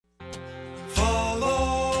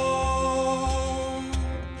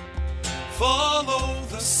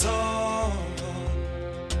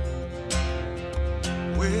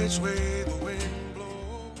which way the wind blows.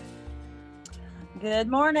 Good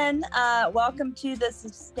morning. Welcome to the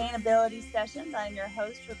Sustainability Sessions. I'm your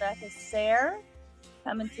host, Rebecca Sayre,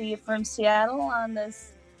 coming to you from Seattle on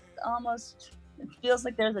this it feels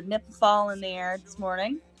like there's a nip of fall in the air this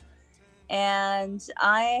morning. And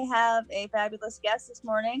I have a fabulous guest this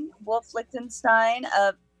morning, Wolf Lichtenstein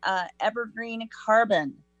of Evergreen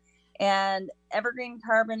Carbon. And Evergreen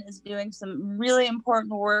Carbon is doing some really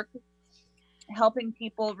important work helping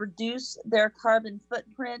people reduce their carbon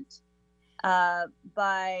footprint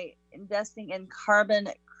by investing in carbon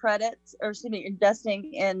credits,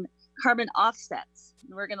 investing in carbon offsets.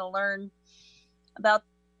 We're going to learn about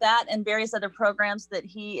that and various other programs that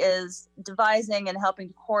he is devising and helping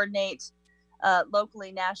to coordinate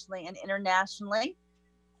locally, nationally, and internationally.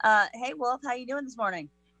 Hey, Wolf, how you doing this morning?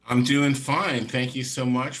 I'm doing fine. Thank you so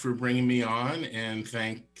much for bringing me on, and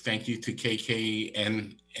thank you to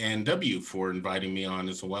KKNW for inviting me on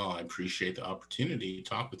as well. I appreciate the opportunity to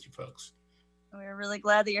talk with you folks. We're really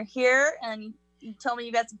glad that you're here, and you told me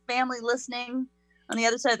you got some family listening on the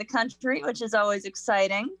other side of the country, which is always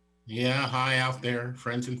exciting. Yeah, hi out there,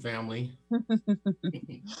 friends and family.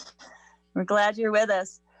 We're glad you're with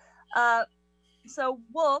us. So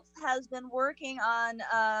Wolf has been working on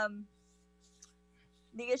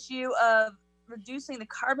the issue of reducing the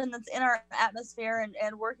carbon that's in our atmosphere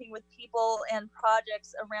and working with people and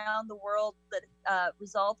projects around the world that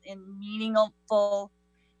result in meaningful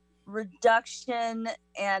reduction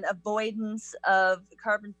and avoidance of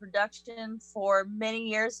carbon production for many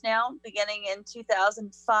years now, beginning in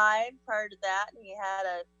 2005. Prior to that, he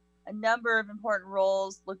had a number of important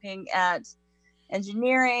roles looking at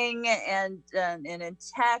engineering and in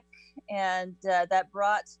tech, and that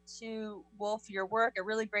brought to Wolf your work a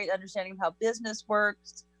really great understanding of how business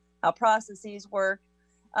works, how processes work.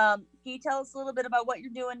 Can you tell us a little bit about what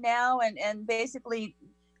you're doing now and basically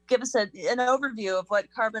give us an overview of what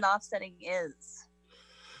carbon offsetting is?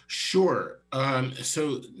 Sure.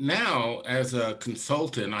 So now as a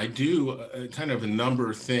consultant, I do kind of a number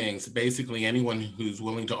of things. Basically, anyone who's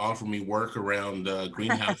willing to offer me work around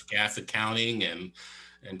greenhouse gas accounting and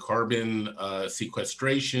carbon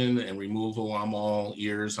sequestration and removal, I'm all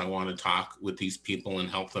ears. I want to talk with these people and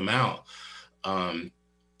help them out.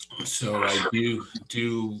 So I do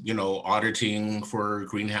auditing for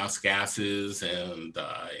greenhouse gases, and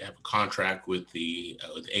I have a contract with the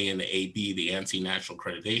ANAB, the ANSI National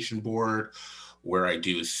Accreditation Board, where I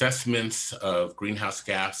do assessments of greenhouse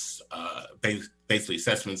gas, basically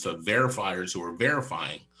assessments of verifiers who are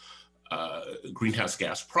verifying greenhouse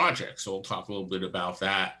gas projects. So we'll talk a little bit about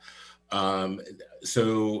that.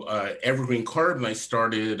 Evergreen Carbon, I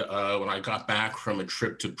started when I got back from a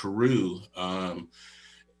trip to Peru,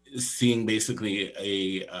 seeing basically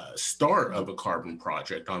a start of a carbon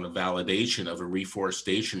project on the validation of a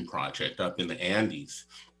reforestation project up in the Andes.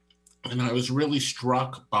 And I was really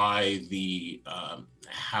struck by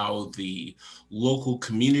how the local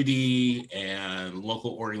community and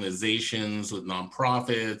local organizations with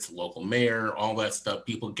nonprofits, local mayor, all that stuff,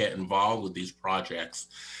 people get involved with these projects.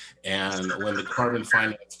 And when the carbon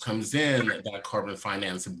finance comes in, that carbon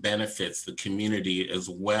finance benefits the community as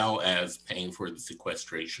well as paying for the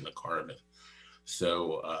sequestration of carbon.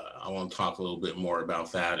 So I want to talk a little bit more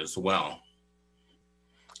about that as well.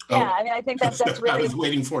 Yeah, I mean, I think that's really... I was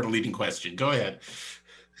waiting for the leading question. Go ahead.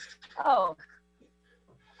 Oh.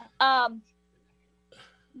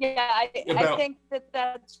 Yeah, I think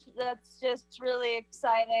that's just really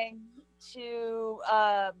exciting to...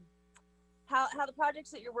 How the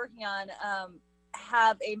projects that you're working on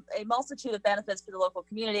have a multitude of benefits for the local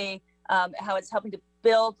community, how it's helping to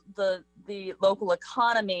build the local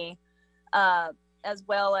economy, as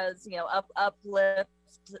well as uplift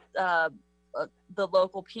the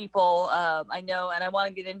local people. I know, and I want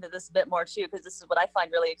to get into this a bit more too, because this is what I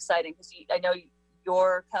find really exciting, because I know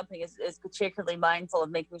your company is particularly mindful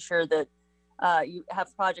of making sure that you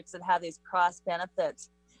have projects that have these cross benefits.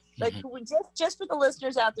 Like, just for the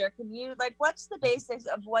listeners out there, can you, what's the basics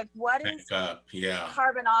of what is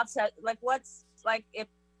carbon offset?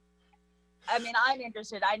 I'm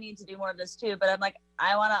interested. I need to do more of this too, but I'm like,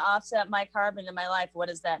 I want to offset my carbon in my life. What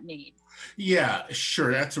does that mean? Yeah,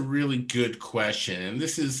 sure. That's a really good question. And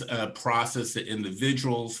this is a process that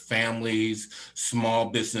individuals, families, small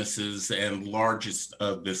businesses, and largest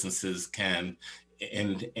of businesses can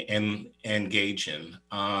engage in.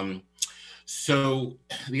 So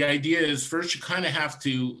the idea is, first, you kind of have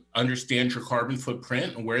to understand your carbon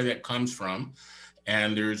footprint and where that comes from.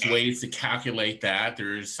 And there's ways to calculate that.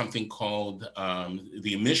 There's something called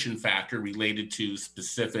the emission factor related to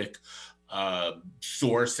specific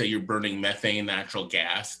source, say you're burning methane, natural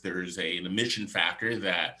gas, there's an emission factor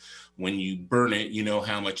that when you burn it, you know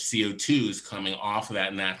how much CO2 is coming off of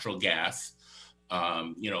that natural gas,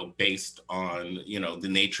 based on, the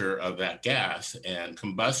nature of that gas and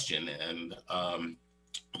combustion. And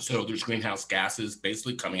so there's greenhouse gases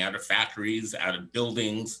basically coming out of factories, out of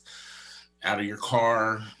buildings, out of your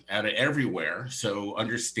car, out of everywhere. So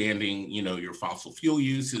understanding, your fossil fuel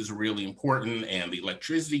use is really important, and the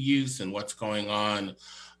electricity use and what's going on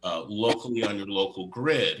locally on your local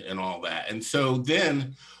grid and all that. And so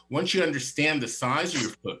then once you understand the size of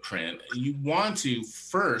your footprint, you want to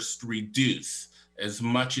first reduce as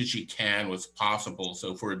much as you can as possible.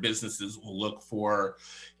 So for businesses, we'll look for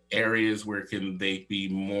areas where can they be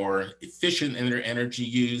more efficient in their energy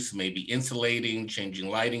use, maybe insulating, changing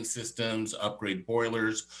lighting systems, upgrade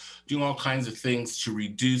boilers, doing all kinds of things to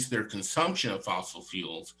reduce their consumption of fossil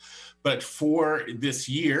fuels. But for this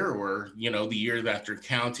year, or the year that they're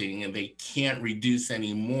counting, and they can't reduce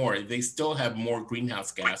any more, they still have more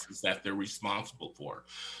greenhouse gases that they're responsible for.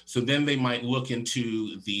 So then they might look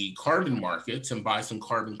into the carbon markets and buy some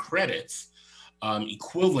carbon credits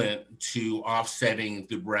equivalent to offsetting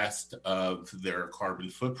the rest of their carbon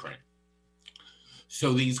footprint.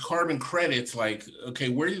 So these carbon credits, okay,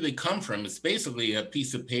 where do they come from? It's basically a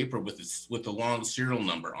piece of paper with a long serial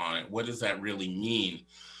number on it. What does that really mean?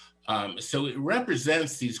 So it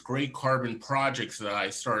represents these great carbon projects that I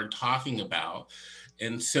started talking about.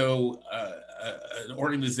 And so an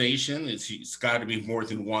organization, it's got to be more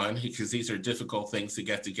than one, because these are difficult things to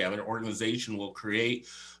get together. An organization will create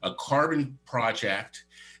a carbon project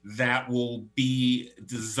that will be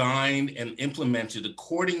designed and implemented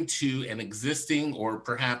according to an existing or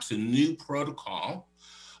perhaps a new protocol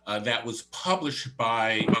that was published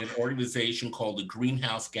by an organization called the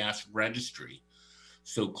Greenhouse Gas Registry.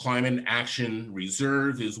 So Climate Action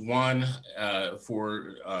Reserve is one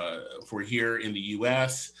for here in the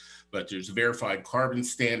US, but there's a Verified Carbon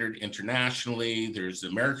Standard internationally, there's the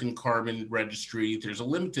American Carbon Registry, there's a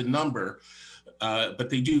limited number, but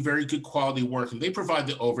they do very good quality work, and they provide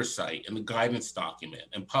the oversight and the guidance document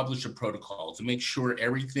and publish a protocol to make sure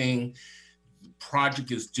everything the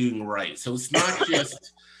project is doing right. So it's not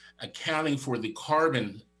just accounting for the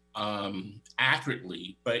carbon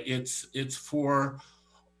accurately, but it's for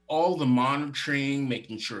all the monitoring,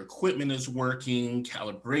 making sure equipment is working,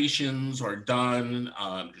 calibrations are done,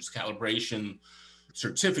 there's calibration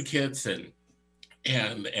certificates, and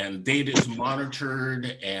data is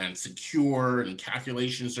monitored and secure, and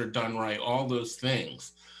calculations are done right, all those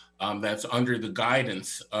things. That's under the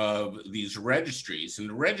guidance of these registries. And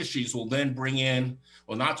the registries will then bring in,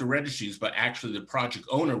 well, not the registries, but actually the project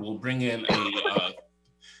owner will bring in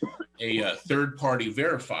a third-party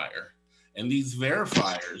verifier. And these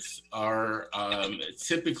verifiers are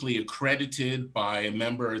typically accredited by a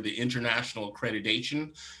member of the International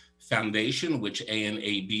Accreditation Foundation, which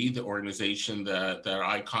ANAB, the organization that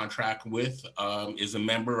I contract with, is a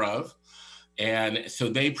member of. And so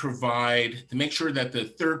they provide to make sure that the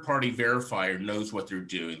third-party verifier knows what they're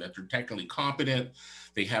doing, that they're technically competent,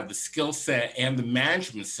 they have the skill set and the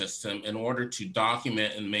management system in order to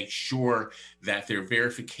document and make sure that their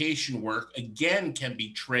verification work, again, can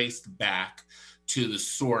be traced back to the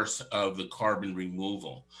source of the carbon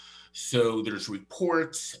removal. So there's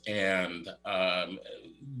reports and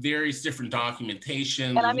various different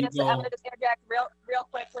documentation. And I'm going to just interject real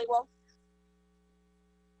quickly, Wolf.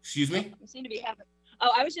 Excuse me? You seem to be having. Oh,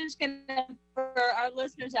 I was just going to, for our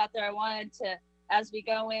listeners out there, I wanted to, as we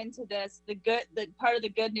go into this, the part of the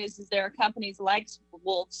good news is there are companies like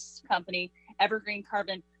Wolf's company, Evergreen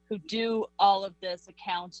Carbon, who do all of this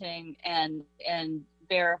accounting and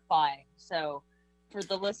verifying. So for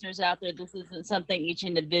the listeners out there, this isn't something each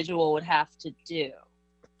individual would have to do.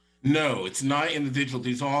 No, it's not individual.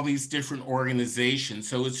 There's all these different organizations.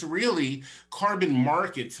 So it's really, carbon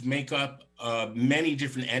markets make up many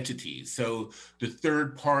different entities. So the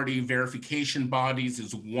third-party verification bodies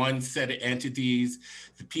is one set of entities.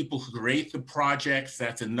 The people who create the projects,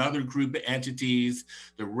 that's another group of entities.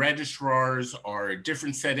 The registrars are a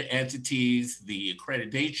different set of entities. The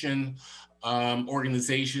accreditation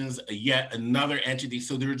organizations, yet another entity.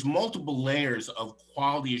 So there's multiple layers of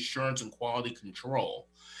quality assurance and quality control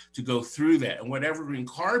to go through that. And what Evergreen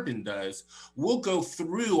Carbon does, we'll go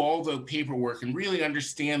through all the paperwork and really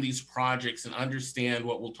understand these projects and understand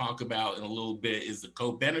what we'll talk about in a little bit is the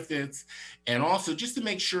co-benefits, and also just to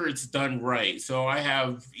make sure it's done right. So I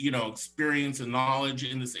have, experience and knowledge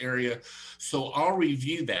in this area. So I'll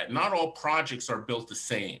review that. Not all projects are built the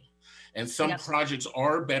same. And some projects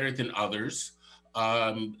are better than others.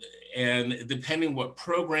 and depending what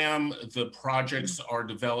program the projects are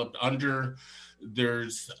developed under, they're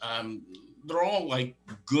all like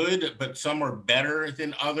good, but some are better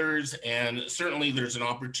than others. And certainly there's an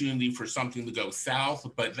opportunity for something to go south,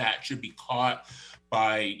 but that should be caught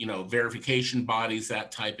by, verification bodies,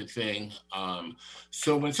 that type of thing.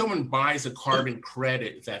 So when someone buys a carbon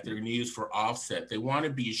credit that they're going to use for offset, they want to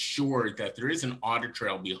be assured that there is an audit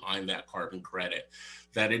trail behind that carbon credit,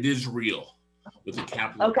 that it is real with a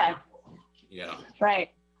capital. Okay. Yeah.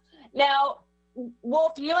 Right. Now,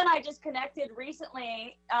 Wolf, you and I just connected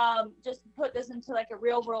recently, just to put this into like a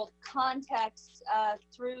real world context,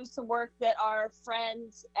 through some work that our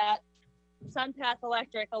friends at SunPath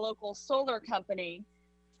Electric, a local solar company,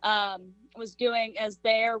 was doing as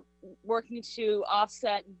they're working to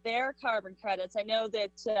offset their carbon credits. I know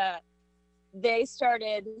that they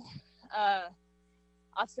started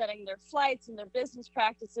offsetting their flights and their business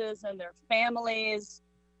practices and their families,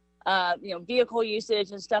 vehicle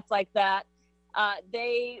usage and stuff like that.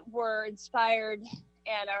 They were inspired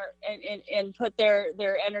and put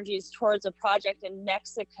their energies towards a project in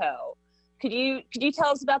Mexico. Could you tell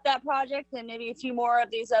us about that project and maybe a few more of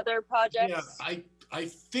these other projects? Yeah, I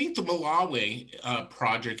think the Malawi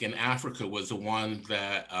project in Africa was the one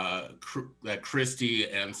that Christy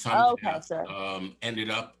and SunPath ended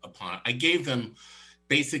up upon. I gave them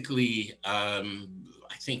basically, I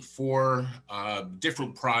think 4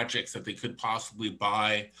 different projects that they could possibly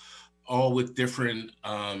buy, all with different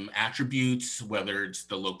attributes, whether it's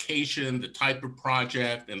the location, the type of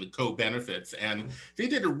project, and the co-benefits. And they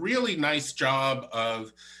did a really nice job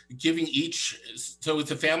of giving each, so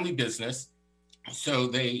it's a family business. So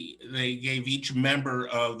they gave each member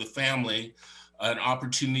of the family an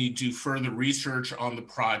opportunity to do further research on the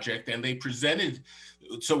project, and they presented.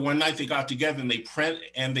 So one night they got together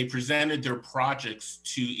and they presented their projects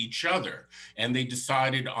to each other, and they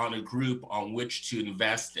decided on a group on which to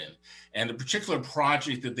invest in. And the particular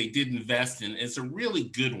project that they did invest in is a really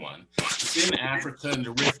good one. It's in Africa in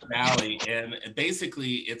the Rift Valley, and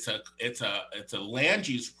basically it's a land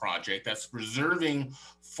use project that's preserving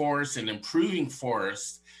forests and improving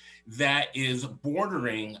forests that is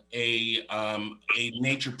bordering a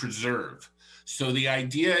nature preserve. So the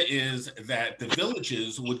idea is that the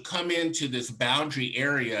villages would come into this boundary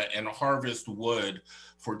area and harvest wood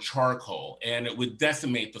for charcoal, and it would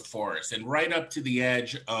decimate the forest and right up to the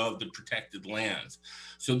edge of the protected lands.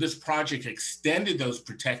 So this project extended those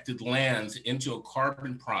protected lands into a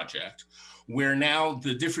carbon project where now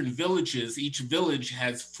the different villages, each village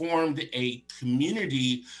has formed a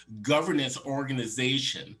community governance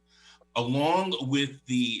organization along with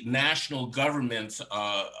the national government's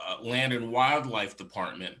Land and Wildlife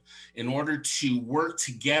Department in order to work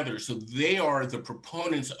together. So they are the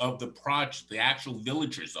proponents of the project, the actual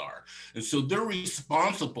villagers are. And so they're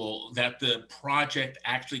responsible that the project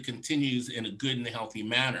actually continues in a good and healthy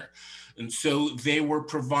manner. And so they were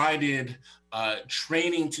provided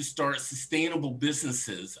training to start sustainable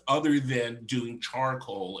businesses other than doing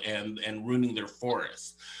charcoal and ruining their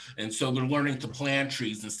forests. And so they're learning to plant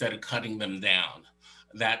trees instead of cutting them down,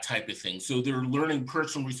 that type of thing. So they're learning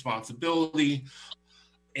personal responsibility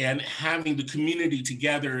and having the community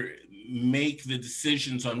together make the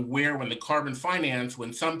decisions on where, when the carbon finance, when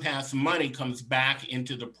SunPath's money comes back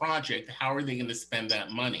into the project, how are they going to spend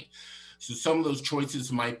that money? So some of those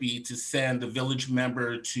choices might be to send a village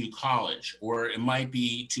member to college, or it might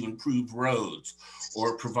be to improve roads,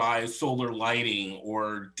 or provide solar lighting,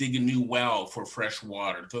 or dig a new well for fresh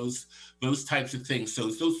water, those types of things.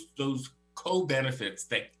 So those co-benefits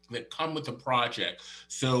that come with the project.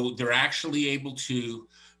 So they're actually able to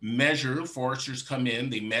measure, foresters come in,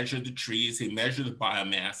 they measure the trees, they measure the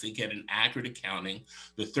biomass, they get an accurate accounting.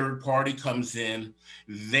 The third party comes in,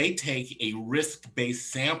 they take a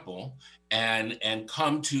risk-based sample and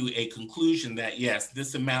come to a conclusion that yes,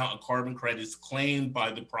 this amount of carbon credits claimed by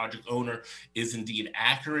the project owner is indeed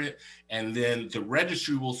accurate. And then the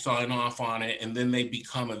registry will sign off on it, and then they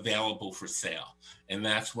become available for sale. And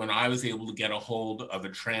that's when I was able to get a hold of a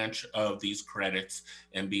tranche of these credits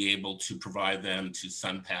and be able to provide them to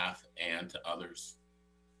SunPath and to others.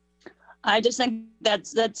 I just think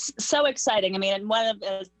that's so exciting. I mean, and one of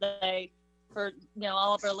for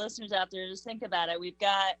all of our listeners out there, just think about it. We've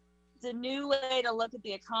got the new way to look at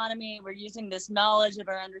the economy. We're using this knowledge of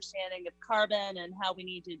our understanding of carbon and how we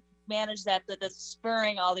need to manage that, that's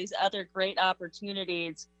spurring all these other great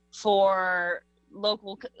opportunities for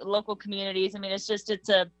local communities. I mean, it's just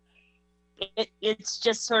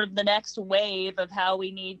sort of the next wave of how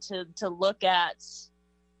we need to look at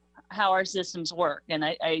how our systems work. And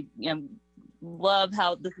I love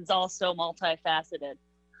how this is all so multifaceted.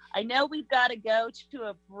 I know we've got to go to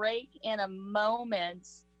a break in a moment,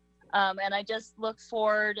 and I just look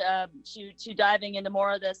forward to diving into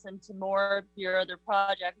more of this and to more of your other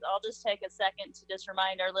projects. I'll just take a second to just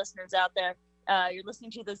remind our listeners out there, you're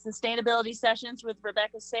listening to the Sustainability Sessions with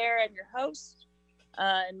Rebecca Sayre. I'm your host.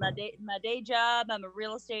 In my day job, I'm a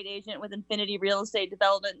real estate agent with Infinity Real Estate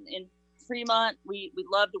Development in Fremont. We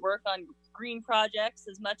love to work on green projects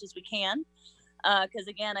as much as we can, because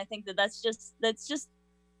again, I think that's just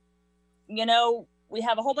we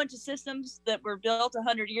have a whole bunch of systems that were built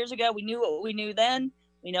 100 years ago. We knew what we knew then.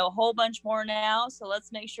 We know a whole bunch more now. So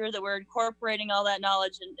let's make sure that we're incorporating all that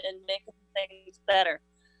knowledge and making things better.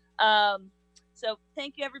 So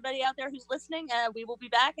thank you, everybody out there who's listening. We will be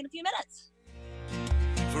back in a few minutes.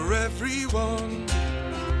 For everyone,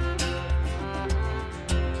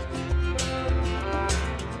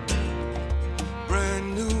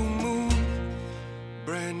 brand new moon,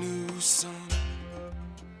 brand new sun.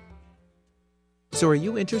 So are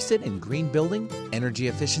you interested in green building, energy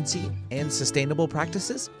efficiency, and sustainable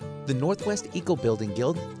practices? The Northwest Eco Building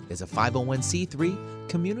Guild is a 501c3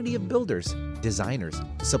 community of builders, designers,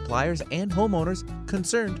 suppliers, and homeowners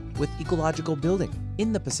concerned with ecological building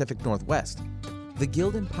in the Pacific Northwest. The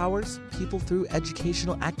Guild empowers people through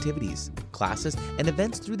educational activities, classes, and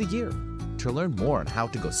events through the year. To learn more on how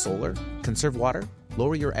to go solar, conserve water,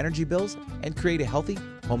 lower your energy bills, and create a healthy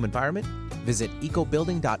home environment, visit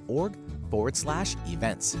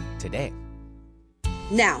ecobuilding.org/events today.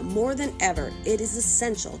 Now, more than ever, it is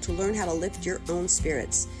essential to learn how to lift your own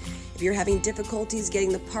spirits. If you're having difficulties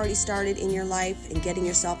getting the party started in your life and getting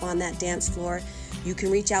yourself on that dance floor, you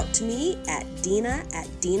can reach out to me at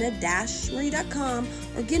dina@dina-marie.com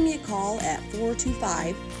or give me a call at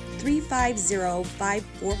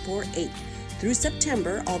 425-350-5448. Through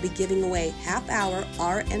September, I'll be giving away half-hour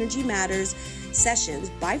Our Energy Matters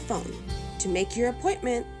sessions by phone. To make your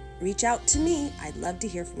appointment, reach out to me. I'd love to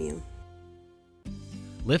hear from you.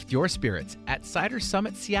 Lift your spirits at Cider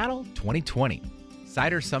Summit Seattle 2020.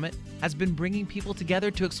 Cider Summit has been bringing people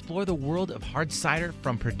together to explore the world of hard cider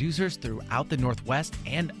from producers throughout the Northwest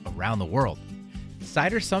and around the world.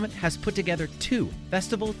 Cider Summit has put together 2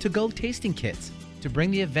 Festival to-go tasting kits to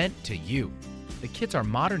bring the event to you. The kits are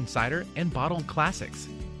modern cider and bottled classics.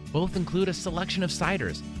 Both include a selection of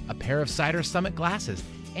ciders, a pair of Cider Summit glasses,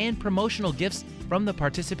 and promotional gifts from the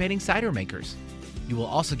participating cider makers. You will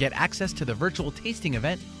also get access to the virtual tasting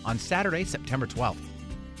event on Saturday, September 12th.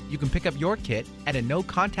 You can pick up your kit at a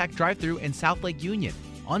no-contact drive-thru in South Lake Union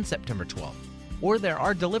on September 12th, or there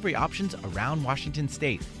are delivery options around Washington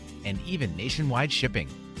State and even nationwide shipping.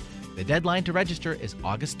 The deadline to register is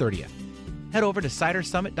August 30th. Head over to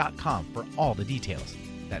cidersummit.com for all the details.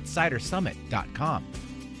 That's cidersummit.com.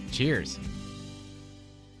 Cheers.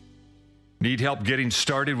 Need help getting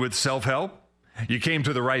started with self-help? You came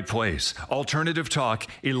to the right place. Alternative Talk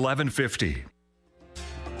 1150.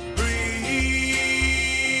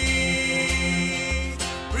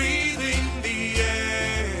 Breathing the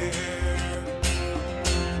air.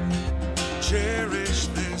 Cherish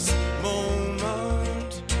this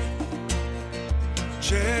moment.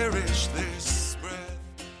 Cherish this breath.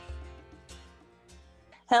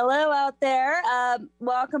 Hello out there.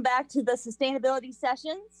 Welcome back to the Sustainability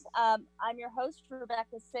Sessions. I'm your host,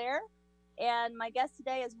 Rebecca Sayre, and my guest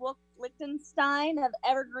today is Wolf Lichtenstein of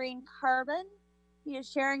Evergreen Carbon. He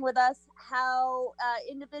is sharing with us how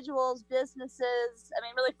individuals, businesses,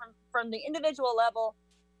 really from the individual level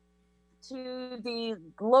to the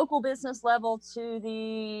local business level to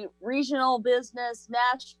the regional business,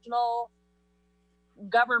 national,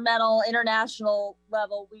 governmental, international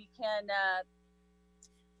level, we can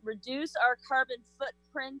reduce our carbon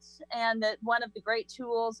footprint. And that one of the great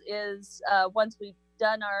tools is once we've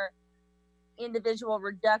done our individual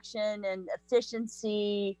reduction and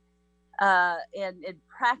efficiency and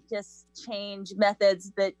practice change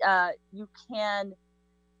methods, that you can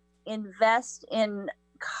invest in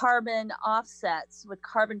carbon offsets with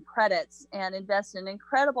carbon credits and invest in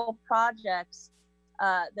incredible projects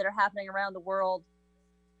that are happening around the world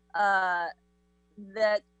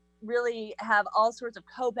that really have all sorts of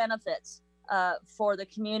co-benefits for the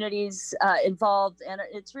communities involved, and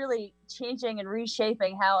it's really changing and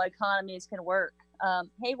reshaping how economies can work.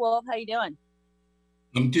 Hey, Wolf, how you doing?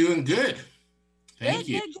 I'm doing good. Thank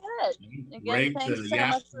you. Good. Great. Thanks so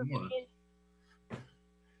much for being.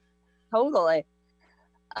 Totally.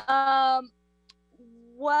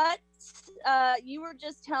 What you were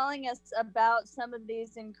just telling us about some of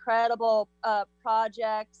these incredible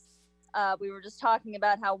projects. We were just talking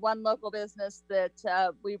about how one local business that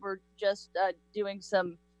we were just doing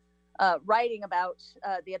some writing about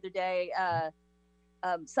the other day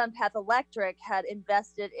Sunpath Electric had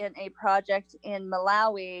invested in a project in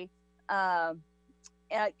Malawi. Can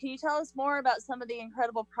you tell us more about some of the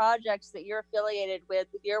incredible projects that you're affiliated with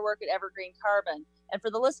your work at Evergreen Carbon? And for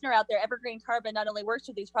the listener out there, Evergreen Carbon not only works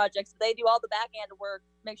with these projects, but they do all the back end work,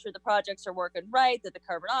 make sure the projects are working right, that the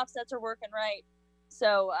carbon offsets are working right.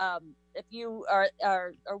 So if you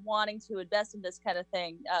are wanting to invest in this kind of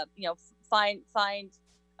thing, find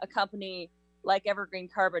a company like Evergreen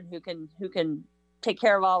Carbon who can take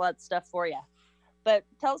care of all that stuff for you. But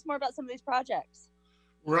tell us more about some of these projects.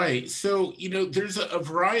 Right. So, there's a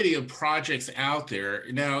variety of projects out there.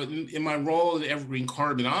 Now, in my role at Evergreen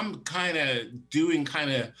Carbon, I'm kind of doing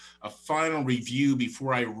a final review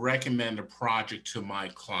before I recommend a project to my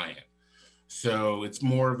client. So it's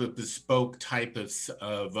more of a bespoke type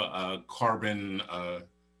of carbon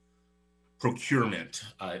procurement,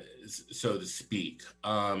 so to speak.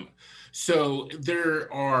 So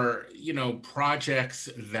there are, projects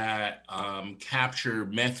that capture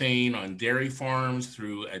methane on dairy farms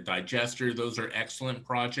through a digester. Those are excellent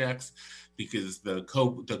projects because the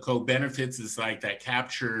co-benefits is like that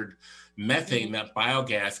captured methane, that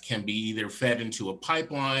biogas can be either fed into a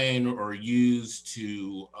pipeline or used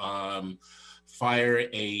to fire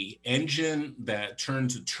a engine that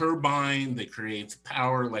turns a turbine that creates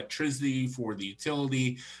power, electricity for the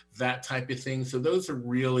utility, that type of thing. So those are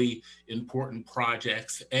really important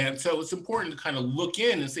projects. And so it's important to kind of look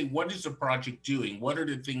in and say, what is the project doing? What are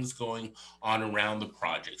the things going on around the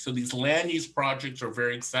project? So these land use projects are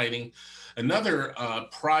very exciting. Another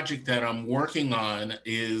project that I'm working on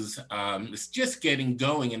is it's just getting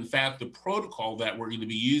going. In fact, the protocol that we're going to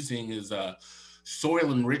be using is a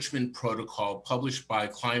soil enrichment protocol published by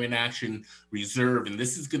Climate Action Reserve. And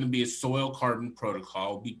this is going to be a soil carbon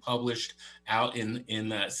protocol, be published out in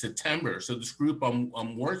September. So this group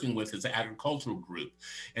I'm working with is an agricultural group,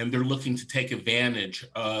 and they're looking to take advantage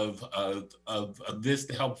of this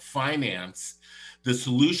to help finance the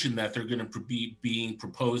solution that they're going to be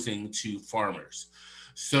proposing to farmers.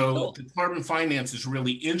 So the carbon finance is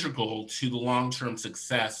really integral to the long-term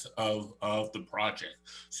success of the project.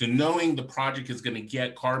 So knowing the project is going to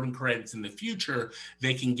get carbon credits in the future,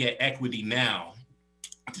 they can get equity now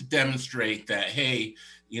to demonstrate that, hey,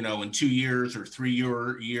 in 2 years or 3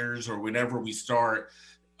 years or whenever we start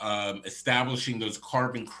establishing those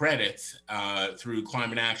carbon credits through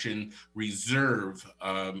Climate Action Reserve,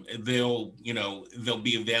 they'll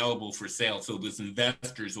be available for sale. So those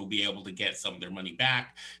investors will be able to get some of their money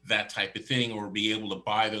back, that type of thing, or be able to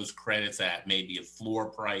buy those credits at maybe a floor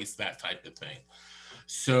price, that type of thing.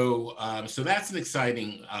 So that's an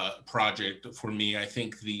exciting project for me. I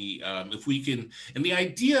think if we can, and the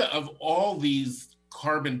idea of all these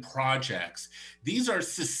carbon projects, these are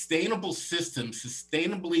sustainable systems,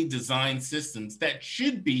 sustainably designed systems that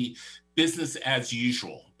should be business as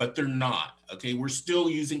usual, but they're not. Okay, we're still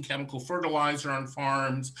using chemical fertilizer on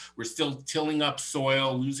farms. We're still tilling up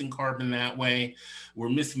soil, losing carbon that way. We're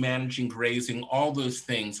mismanaging grazing, all those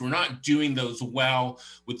things. We're not doing those well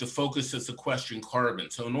with the focus of sequestering carbon.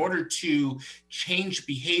 So in order to change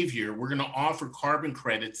behavior, we're going to offer carbon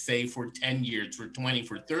credits, say for 10 years, for 20,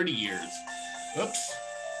 for 30 years. Oops,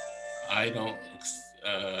 I don't,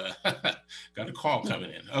 got a call coming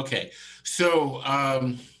in. Okay, so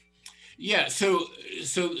yeah, so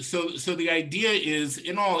the idea is,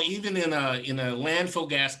 even in a landfill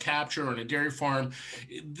gas capture or in a dairy farm,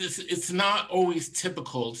 it's not always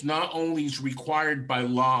typical. It's not always required by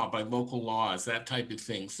law, by local laws, that type of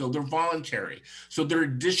thing. So they're voluntary. So they're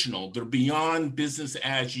additional. They're beyond business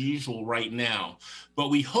as usual right now. But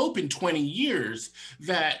we hope in 20 years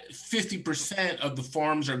that 50% of the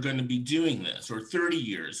farms are going to be doing this, or 30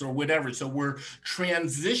 years, or whatever. So we're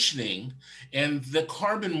transitioning, and the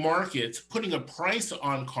carbon markets, putting a price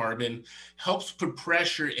on carbon, helps put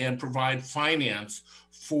pressure and provide finance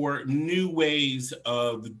for new ways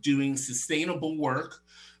of doing sustainable work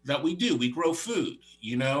that we do. We grow food,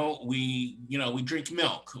 we drink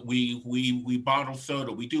milk, we bottle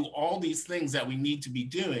soda, we do all these things that we need to be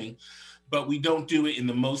doing, but we don't do it in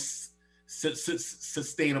the most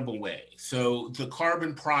sustainable way. So the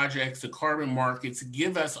carbon projects, the carbon markets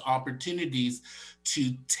give us opportunities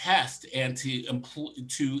to test and to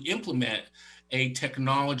implement a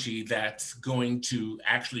technology that's going to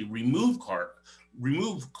actually remove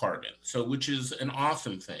carbon. So, which is an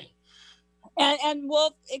awesome thing. And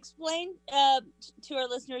we'll explain to our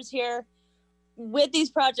listeners here with these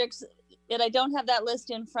projects, and I don't have that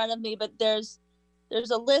list in front of me, but there's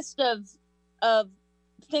a list of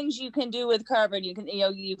things you can do with carbon. You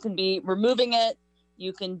can be removing it,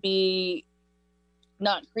 you can be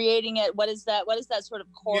not creating it. What is that sort of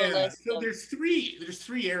core list? So there's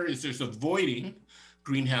three areas. There's avoiding.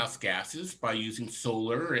 greenhouse gases by using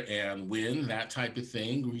solar and wind, that type of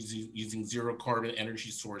thing, using zero carbon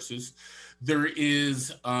energy sources. There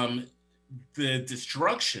is the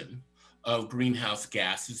destruction of greenhouse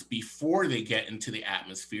gases before they get into the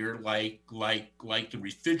atmosphere, like the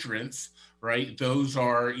refrigerants, right? Those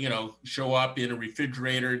are, show up in a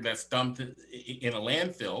refrigerator that's dumped in a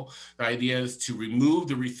landfill. The idea is to remove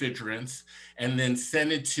the refrigerants and then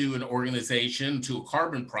send it to an organization, to a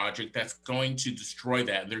carbon project that's going to destroy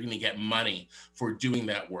that. They're going to get money for doing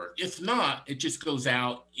that work. If not, it just goes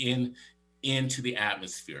out into the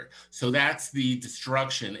atmosphere. So that's the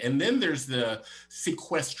destruction. And then there's the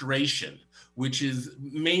sequestration, which is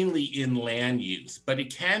mainly in land use, but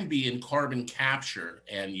it can be in carbon capture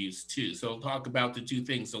and use too. So I'll talk about the two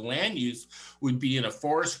things. So land use would be in a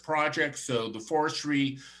forest project. So the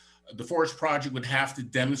forest project would have to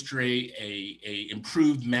demonstrate a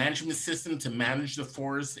improved management system to manage the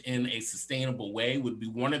forest in a sustainable way, would be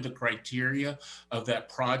one of the criteria of that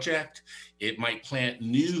project. It might plant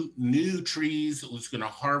new trees. It's going to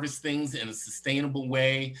harvest things in a sustainable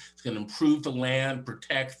way. It's going to improve the land,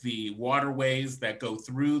 protect the waterways that go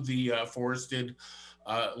through the forested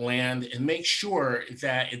land, and make sure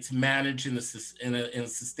that it's managed in a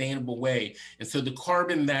sustainable way. And so the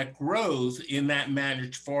carbon that grows in that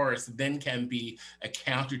managed forest then can be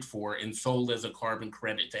accounted for and sold as a carbon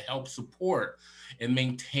credit to help support and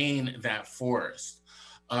maintain that forest.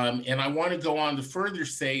 And I want to go on to further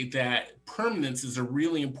say that permanence is a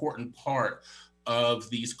really important part of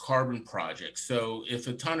these carbon projects. So if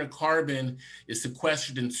a ton of carbon is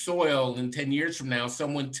sequestered in soil, and 10 years from now,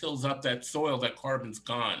 someone tills up that soil, that carbon's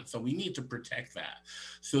gone. So we need to protect that.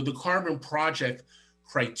 So the carbon project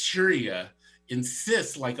criteria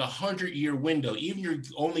insists like a 100-year window. Even you're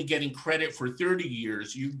only getting credit for 30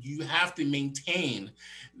 years, you have to maintain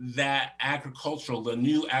that the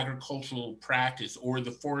new agricultural practice or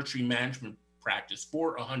the forestry management practice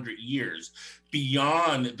for 100 years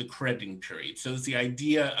beyond the crediting period. So it's the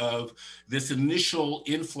idea of this initial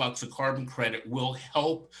influx of carbon credit will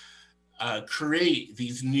help create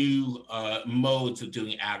these new modes of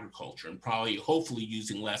doing agriculture, and probably hopefully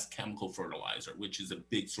using less chemical fertilizer, which is a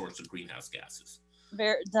big source of greenhouse gases.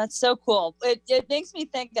 That's so cool. It makes me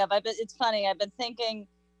think of, it's funny, I've been thinking,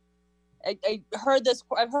 I've heard this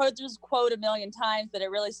quote a million times, but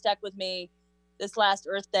it really stuck with me this last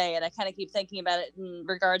Earth Day, and I kind of keep thinking about it in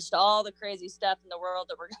regards to all the crazy stuff in the world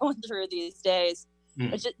that we're going through these days.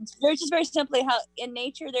 It's just very simply how in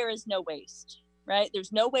nature there is no waste, right?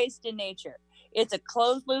 There's no waste in nature. It's a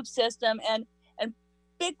closed loop system, and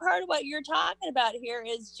big part of what you're talking about here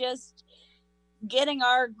is just getting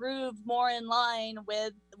our groove more in line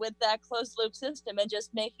with that closed loop system and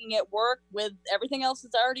just making it work with everything else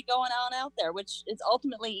that's already going on out there, which is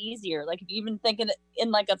ultimately easier. Like if you even think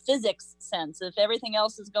in like a physics sense, if everything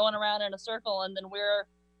else is going around in a circle and then we're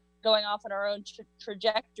going off on our own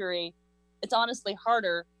trajectory, it's honestly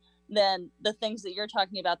harder than the things that you're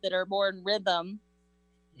talking about that are more in rhythm.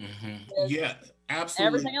 Yeah, absolutely.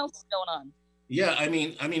 Everything else is going on. Yeah, I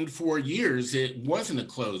mean, for years it wasn't a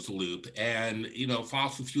closed loop, and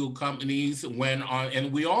fossil fuel companies went on,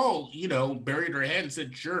 and we all buried our head and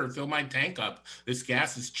said, "Sure, fill my tank up. This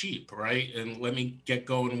gas is cheap, right? And let me get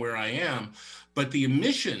going where I am." But the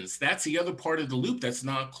emissions, that's the other part of the loop that's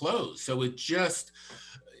not closed. So it's just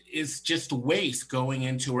waste going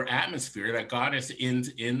into our atmosphere that got us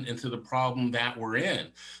into the problem that we're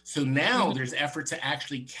in. So now there's effort to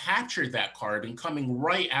actually capture that carbon coming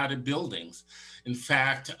right out of buildings. In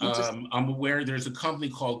fact, I'm aware there's a company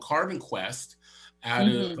called Carbon Quest out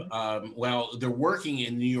of, they're working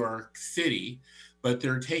in New York City, but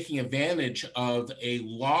they're taking advantage of a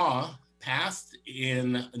law passed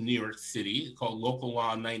in New York City called Local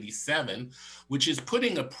Law 97, which is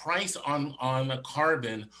putting a price on a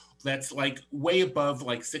carbon that's like way above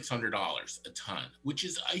like $600 a ton, which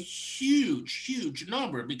is a huge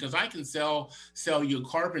number, because I can sell you a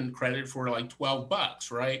carbon credit for like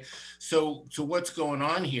 $12, right? So what's going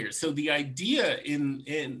on here? So the idea in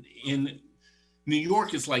New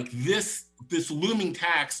York is like this looming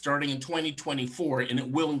tax starting in 2024, and it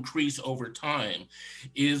will increase over time,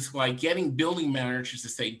 is like getting building managers to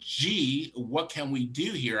say, gee, what can we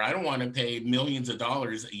do here? I don't want to pay millions of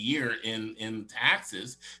dollars a year in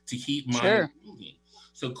taxes to keep my building.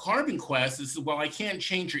 So Carbon Quest is, well, I can't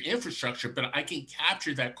change your infrastructure, but I can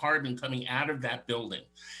capture that carbon coming out of that building.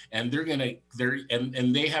 And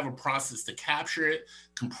they have a process to capture it,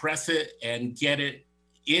 compress it, and get it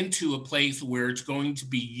into a place where it's going to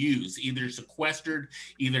be used, either sequestered,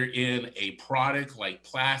 either in a product like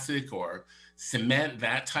plastic or cement,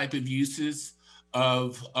 that type of uses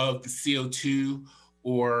of the CO2,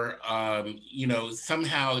 or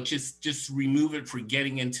somehow just remove it for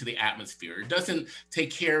getting into the atmosphere. It doesn't take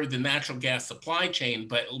care of the natural gas supply chain,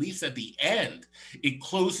 but at least at the end, it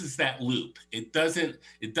closes that loop. It doesn't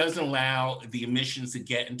allow the emissions to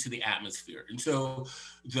get into the atmosphere. And so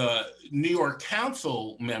the New York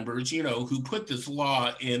Council members, who put this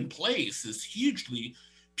law in place, this hugely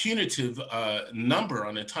punitive number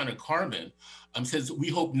on a ton of carbon, says we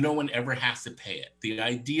hope no one ever has to pay it. The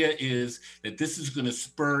idea is that this is going to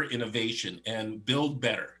spur innovation and build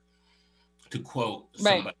better, to quote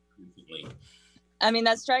somebody recently. I mean,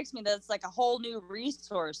 that strikes me that it's like a whole new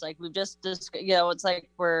resource. Like we've just it's like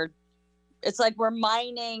we're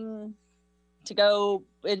mining to go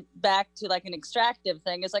back to like an extractive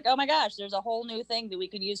thing. It's like, oh my gosh, there's a whole new thing that we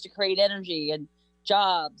can use to create energy and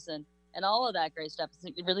jobs and all of that great stuff.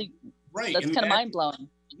 It's really, right. That's kind of mind blowing.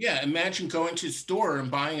 Yeah, imagine going to a store and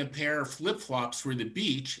buying a pair of flip-flops for the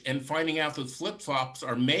beach and finding out those flip-flops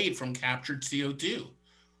are made from captured CO2.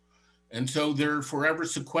 And so they're forever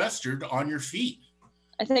sequestered on your feet.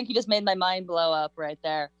 I think you just made my mind blow up right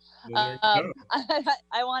there. Well,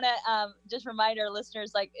 I want to just remind our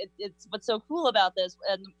listeners, like it's what's so cool about this.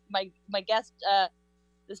 And my guest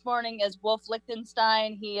this morning is Wolf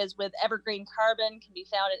Lichtenstein. He is with Evergreen Carbon, can be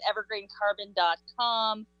found at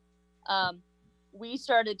evergreencarbon.com. We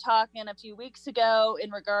started talking a few weeks ago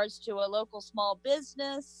in regards to a local small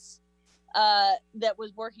business that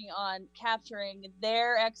was working on capturing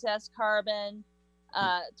their excess carbon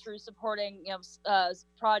through supporting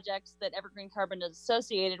projects that Evergreen Carbon is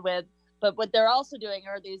associated with. But what they're also doing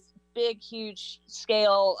are these big, huge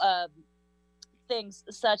scale things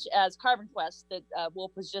such as Carbon Quest that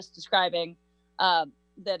Wolf was just describing,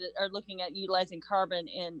 that are looking at utilizing carbon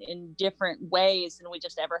in different ways than we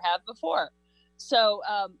just ever have before. So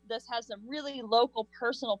this has some really local,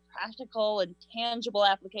 personal, practical, and tangible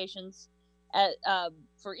applications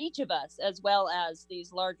for each of us, as well as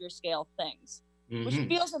these larger scale things, which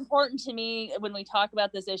feels important to me when we talk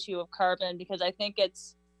about this issue of carbon, because I think it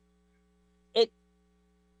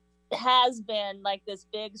has been like this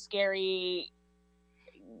big, scary,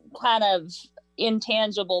 kind of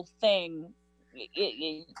intangible thing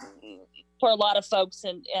for a lot of folks,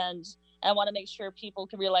 and I want to make sure people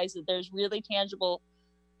can realize that there's really tangible,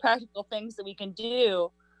 practical things that we can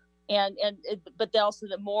do, but also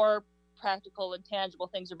that more practical and tangible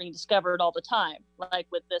things are being discovered all the time, like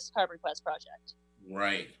with this Carbon Quest project.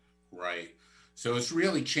 Right. So it's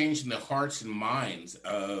really changing the hearts and minds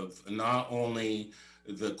of not only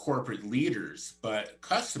the corporate leaders, but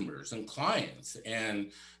customers and clients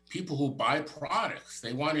and people who buy products.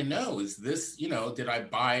 They want to know, is this, did I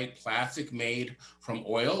buy plastic made from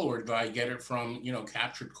oil, or did I get it from,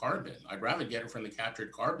 captured carbon? I'd rather get it from the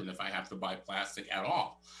captured carbon if I have to buy plastic at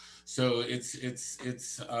all. So it's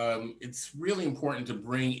really important to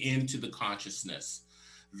bring into the consciousness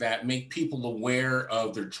that make people aware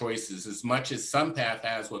of their choices, as much as SunPath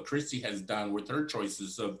has what Christy has done with her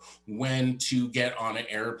choices of when to get on an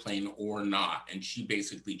airplane or not. And she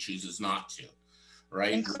basically chooses not to,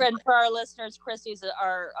 right? And for our listeners, Christy's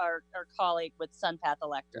our colleague with SunPath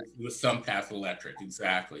Electric. With SunPath Electric,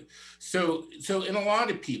 exactly. So in a lot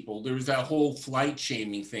of people, there was that whole flight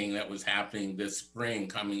shaming thing that was happening this spring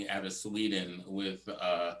coming out of Sweden with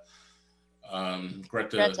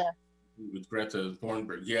Greta. With Greta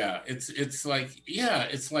Thunberg.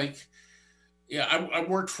 I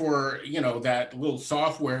worked for, that little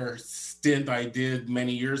software stint I did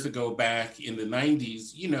many years ago back in the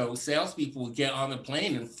 90s. Salespeople would get on a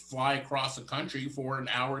plane and fly across the country for an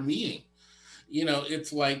hour meeting.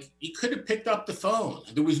 It's like you could have picked up the phone.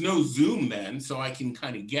 There was no Zoom then, so I can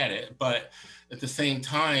kind of get it. But at the same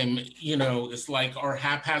time, it's like our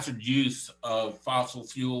haphazard use of fossil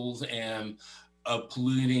fuels and of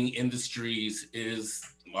polluting industries is,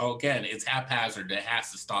 well, again, it's haphazard. It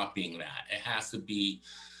has to stop being that. It has to be,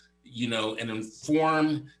 an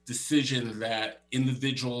informed decision that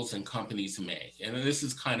individuals and companies make. And this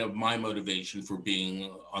is kind of my motivation for being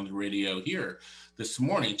on the radio here this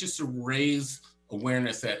morning, just to raise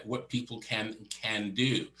awareness that what people can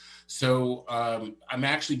do. So I'm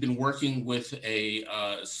actually been working with a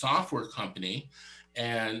software company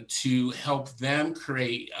and to help them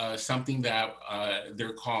create something that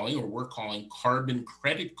we're calling Carbon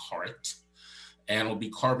Credit Cart, and it'll be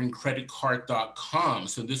carboncreditcart.com.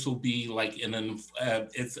 So this will be like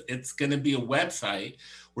it's going to be a website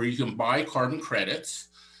where you can buy carbon credits.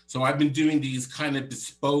 So I've been doing these kind of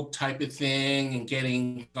bespoke type of thing and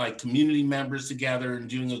getting like community members together and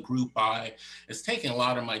doing a group buy. It's taking a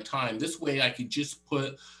lot of my time. This way I could just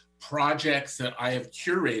put projects that I have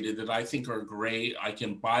curated that I think are great. I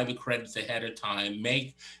can buy the credits ahead of time,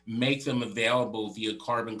 make them available via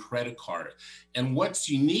carbon credit card. And what's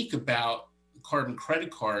unique about carbon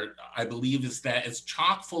credit card, I believe, is that it's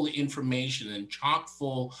chock full of information and chock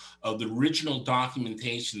full of the original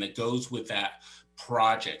documentation that goes with that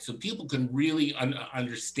project. So people can really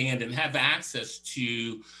understand and have access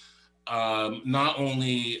to not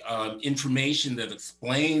only information that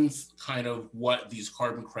explains kind of what these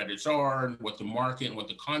carbon credits are and what the market and what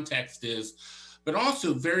the context is, but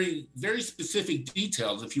also very, very specific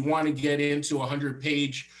details. If you want to get into a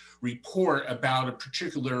 100-page report about a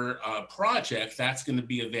particular project, that's going to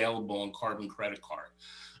be available on carbon credit card.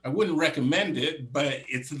 I wouldn't recommend it, but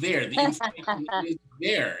it's there. The information is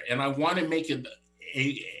there, and I want to make it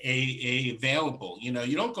available. You know,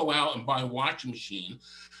 you don't go out and buy a washing machine.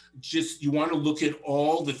 Just, you want to look at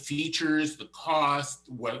all the features, the cost,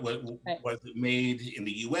 what was it made in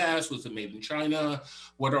the US, was it made in China,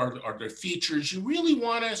 what are the features. You really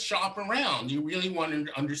want to shop around. You really want to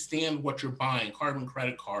understand what you're buying. Carbon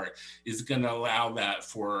credit card is going to allow that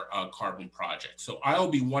for a carbon project. So I'll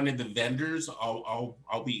be one of the vendors. I'll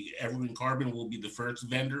be, Evergreen Carbon will be the first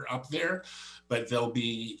vendor up there, but they'll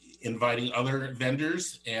be inviting other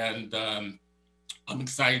vendors, and I'm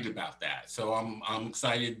excited about that. So I'm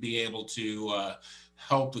excited to be able to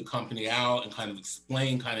help the company out and kind of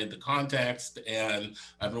explain kind of the context. And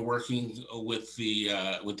I've been working with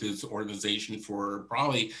this organization for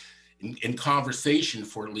probably in conversation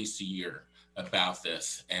for at least a year about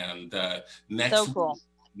this. And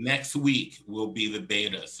next week will be the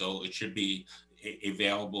beta, so it should be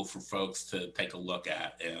available for folks to take a look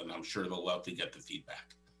at, and I'm sure they'll love to get the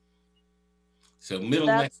feedback. So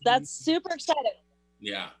that's super exciting.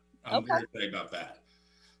 Yeah, I'm very excited about that.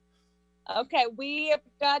 Okay, we have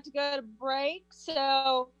got to go to break.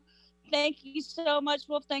 So thank you so much,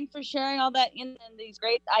 Wolf. Thanks for sharing all that and these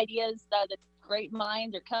great ideas that the great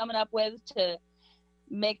minds are coming up with to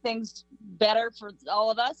make things better for all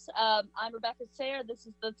of us. I'm Rebecca Sayre. This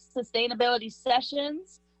is the Sustainability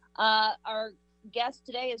Sessions. Our guest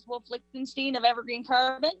today is Wolf Lichtenstein of Evergreen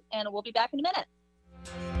Carbon, and we'll be back in a minute.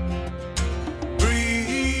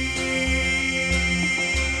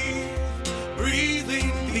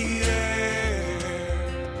 Breathing the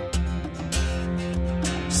air,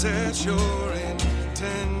 set your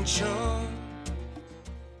intention.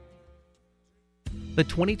 The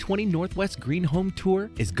 2020 Northwest Green Home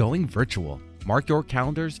Tour is going virtual. Mark your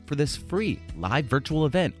calendars for this free live virtual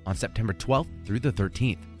event on September 12th through the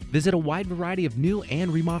 13th. Visit a wide variety of new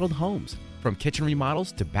and remodeled homes, from kitchen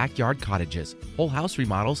remodels to backyard cottages, whole house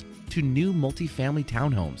remodels to new multifamily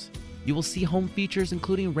townhomes. You will see home features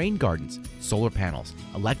including rain gardens, solar panels,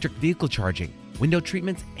 electric vehicle charging, window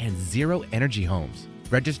treatments, and zero-energy homes.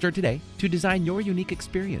 Register today to design your unique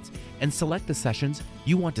experience and select the sessions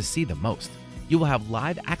you want to see the most. You will have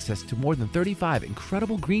live access to more than 35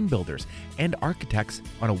 incredible green builders and architects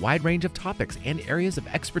on a wide range of topics and areas of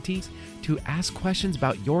expertise to ask questions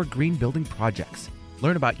about your green building projects.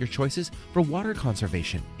 Learn about your choices for water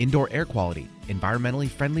conservation, indoor air quality, environmentally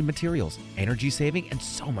friendly materials, energy saving, and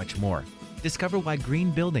so much more. Discover why green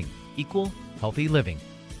building equal healthy living.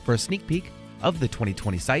 For a sneak peek of the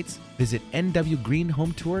 2020 sites, visit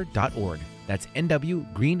nwgreenhometour.org. That's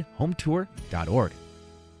nwgreenhometour.org.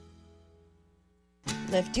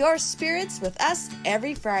 Lift your spirits with us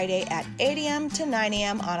every Friday at 8 a.m. to 9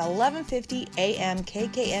 a.m. on 1150 a.m.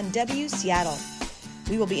 KKNW Seattle.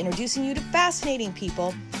 We will be introducing you to fascinating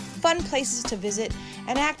people, fun places to visit,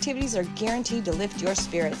 and activities are guaranteed to lift your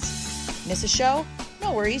spirits. Miss a show?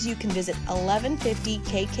 No worries, you can visit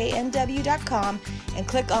 1150kknw.com and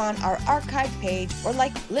click on our archive page, or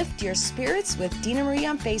like Lift Your Spirits with Dina Marie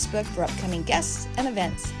on Facebook for upcoming guests and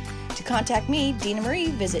events. To contact me, Dina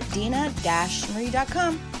Marie, visit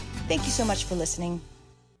dina-marie.com. Thank you so much for listening.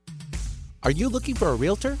 Are you looking for a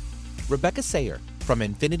realtor? Rebecca Sayre from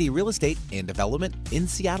Infinity Real Estate and Development in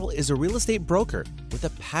Seattle is a real estate broker with a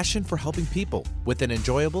passion for helping people with an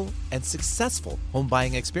enjoyable and successful home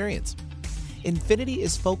buying experience. Infinity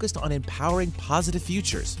is focused on empowering positive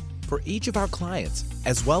futures for each of our clients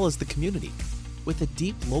as well as the community. With a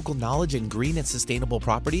deep local knowledge in green and sustainable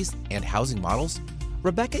properties and housing models,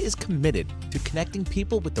 Rebecca is committed to connecting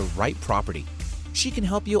people with the right property. She can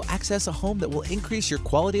help you access a home that will increase your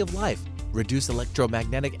quality of life, reduce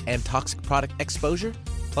electromagnetic and toxic product exposure,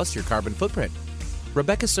 plus your carbon footprint.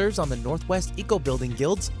 Rebecca serves on the Northwest Eco Building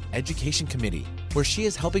Guild's Education Committee, where she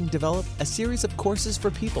is helping develop a series of courses for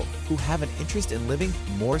people who have an interest in living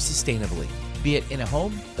more sustainably, be it in a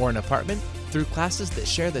home or an apartment, through classes that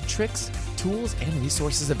share the tricks, tools, and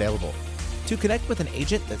resources available. To connect with an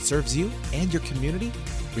agent that serves you and your community,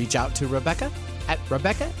 Reach out to Rebecca at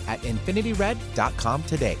infinityred.com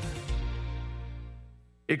today.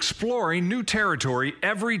 Exploring new territory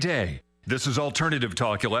every day. This is Alternative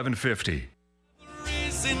Talk 1150.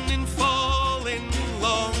 Rising and falling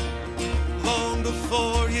long, long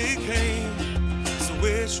before you came. So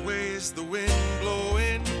which way is the wind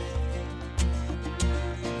blowing?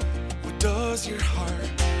 What does your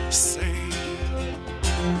heart say?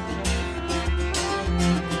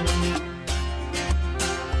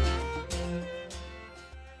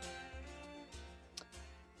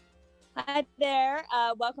 Hi there.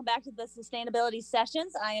 Welcome back to the Sustainability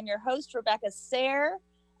Sessions. I am your host, Rebecca Sayre.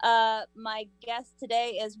 My guest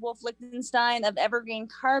today is Wolf Lichtenstein of Evergreen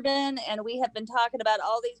Carbon, and we have been talking about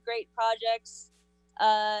all these great projects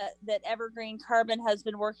that Evergreen Carbon has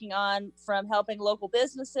been working on, from helping local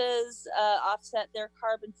businesses offset their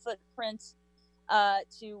carbon footprint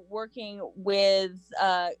to working with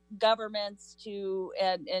governments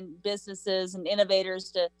and businesses and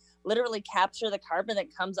innovators to literally capture the carbon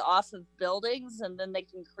that comes off of buildings, and then they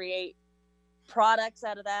can create products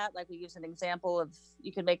out of that. Like, we use an example of,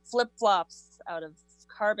 you can make flip-flops out of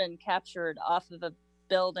carbon captured off of a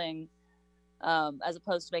building, as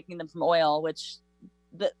opposed to making them from oil, which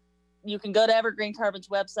you can go to Evergreen Carbon's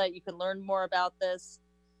website. You can learn more about this.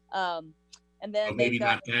 And then maybe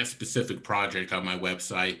not that specific project on my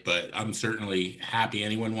website, but I'm certainly happy.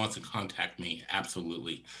 Anyone wants to contact me,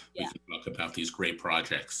 absolutely. Yeah. We can talk about these great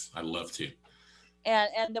projects. I'd love to.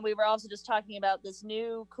 And then we were also just talking about this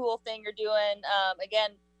new cool thing you're doing,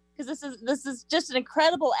 again, because this is just an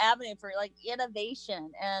incredible avenue for like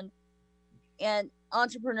innovation and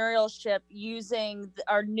entrepreneurship, using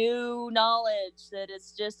our new knowledge. That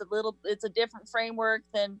it's just it's a different framework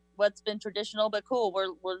than what's been traditional, but cool.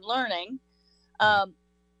 We're learning. And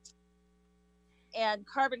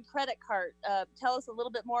carbon credit cart. Tell us a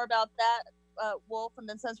little bit more about that, Wolf. And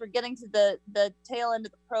then, since we're getting to the tail end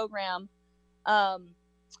of the program,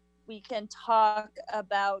 we can talk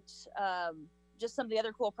about just some of the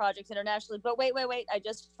other cool projects internationally. But wait, I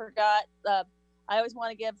just forgot. I always want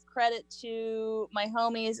to give credit to my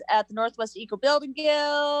homies at the Northwest Eco Building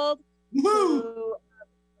Guild, who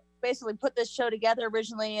basically put this show together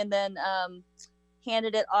originally, and then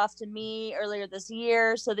handed it off to me earlier this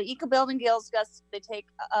year. So the Eco Building Guilds, they take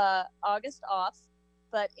August off,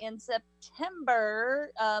 but in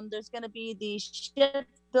September, there's going to be the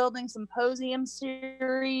Shipbuilding Symposium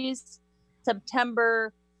Series,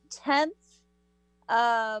 September 10th.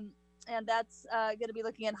 And that's going to be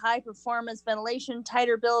looking at high performance ventilation,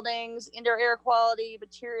 tighter buildings, indoor air quality,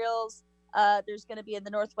 materials. There's going to be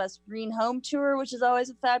the Northwest Green Home Tour, which is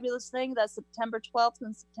always a fabulous thing. That's September 12th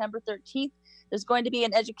and September 13th. There's going to be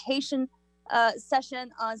an education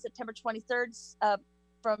session on September 23rd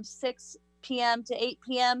from 6 p.m. to 8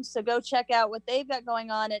 p.m. So go check out what they've got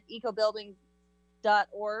going on at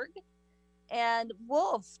ecobuilding.org. And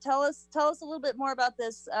Wolf, tell us a little bit more about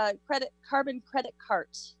this carbon credit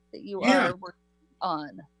cart that you are working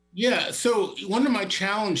on. Yeah, so one of my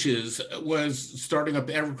challenges was starting up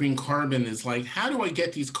Evergreen Carbon is like, how do I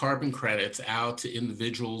get these carbon credits out to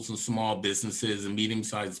individuals and small businesses and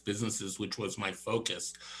medium-sized businesses, which was my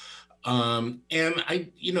focus. And I,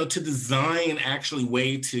 to design actually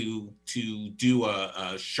way to do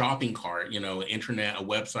a shopping cart, a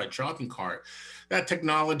website shopping cart. That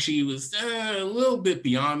technology was a little bit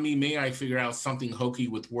beyond me. May I figure out something hokey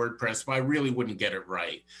with WordPress, but I really wouldn't get it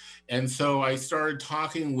right. And so I started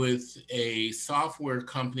talking with a software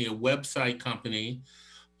company, a website company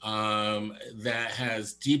that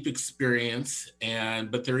has deep experience,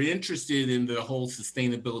 but they're interested in the whole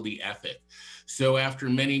sustainability ethic. So after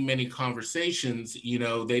many, many conversations,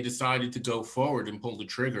 they decided to go forward and pull the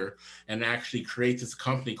trigger and actually create this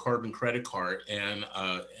company, Carbon Credit Cart, and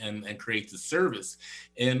create the service.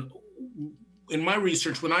 And in my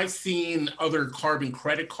research, when I've seen other carbon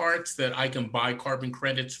credit carts that I can buy carbon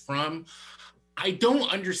credits from, I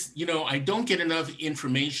don't get enough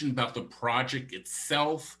information about the project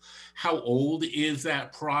itself. How old is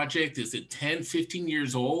that project? Is it 10, 15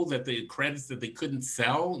 years old that the credits that they couldn't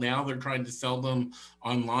sell, now they're trying to sell them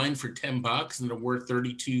online for $10 and they're worth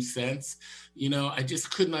 32 cents? I just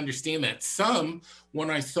couldn't understand that. Some, when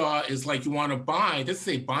I saw is like, you want to buy, doesn't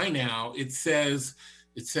say buy now, it says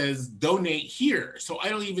donate here. So I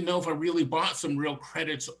don't even know if I really bought some real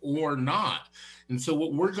credits or not. And so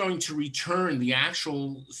what we're going to return the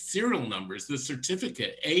actual serial numbers, a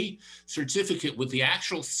certificate with the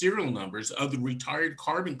actual serial numbers of the retired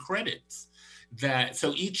carbon credits.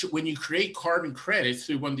 When you create carbon credits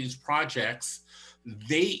through one of these projects,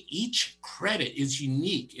 each credit is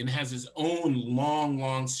unique and has its own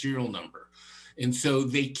long serial number. And so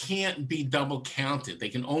they can't be double counted. They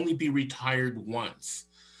can only be retired once,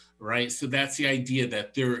 right? So that's the idea,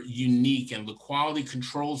 that they're unique, and the quality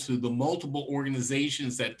controls through the multiple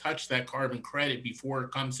organizations that touch that carbon credit before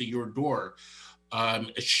it comes to your door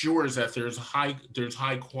assures that there's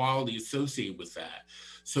high quality associated with that.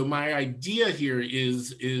 So my idea here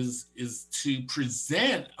is to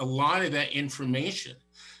present a lot of that information.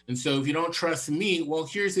 And so if you don't trust me, well,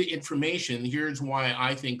 here's the information. Here's why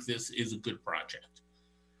I think this is a good project.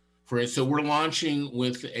 So we're launching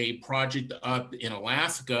with a project up in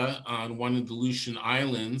Alaska on one of the Aleutian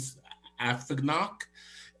Islands, Afognak,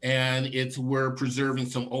 and we're preserving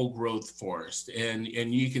some old growth forest. And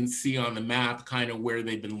you can see on the map kind of where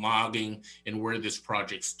they've been logging and where this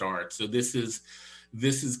project starts. So this is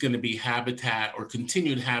going to be habitat, or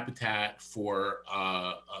continued habitat, for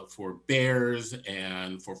bears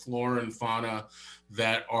and for flora and fauna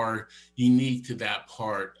that are unique to that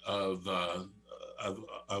part of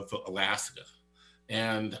Alaska.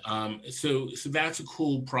 And so that's a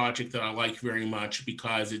cool project that I like very much,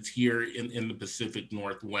 because it's here in the Pacific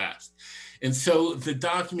Northwest. And so the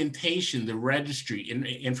documentation, the registry,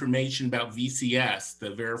 information about VCS,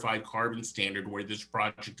 the Verified Carbon Standard, where this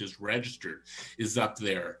project is registered, is up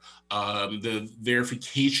there. The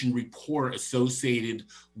verification report associated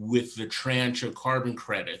with the tranche of carbon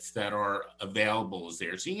credits that are available is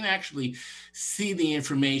there. So you can actually see the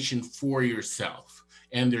information for yourself.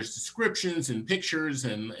 And there's descriptions and pictures,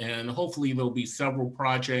 and hopefully there'll be several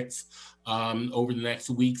projects over the next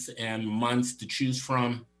weeks and months to choose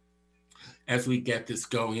from as we get this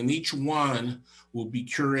going. And each one will be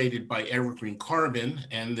curated by Evergreen Carbon.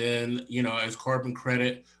 And then, as carbon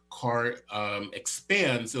credit card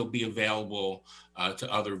expands, it'll be available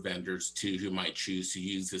to other vendors too, who might choose to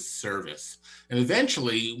use this service. And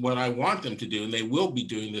eventually what I want them to do, and they will be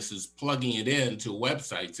doing this, is plugging it into a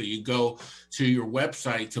website. So you go to your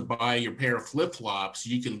website to buy your pair of flip-flops,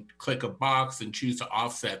 you can click a box and choose to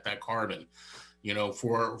offset that carbon,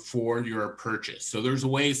 for your purchase. So there's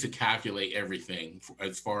ways to calculate everything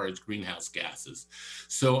as far as greenhouse gases.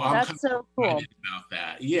 So I'm That's so cool about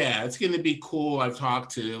that. Yeah, it's going to be cool. I've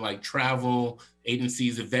talked to like travel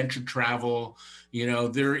agencies, adventure travel,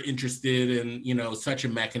 they're interested in, such a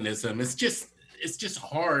mechanism. It's just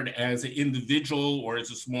hard as an individual or as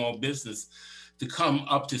a small business to come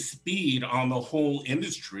up to speed on the whole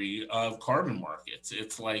industry of carbon markets.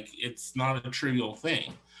 It's not a trivial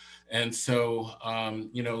thing. And so,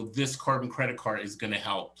 this carbon credit card is going to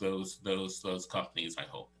help those companies, I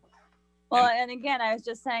hope. Well, and again, I was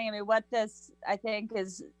just saying, what this, I think,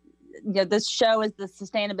 is, this show is the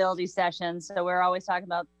sustainability session. So we're always talking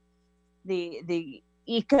about the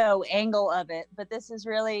eco angle of it, but this is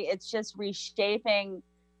really, it's just reshaping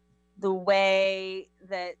the way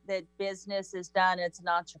that business is done. It's an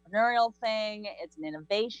entrepreneurial thing. It's an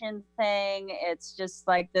innovation thing. It's just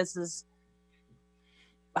like, this is,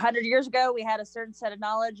 100 years ago, we had a certain set of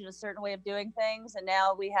knowledge and a certain way of doing things. And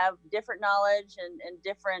now we have different knowledge and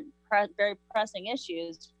different very pressing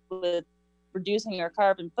issues with reducing our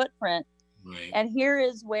carbon footprint. Right. And here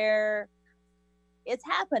is where it's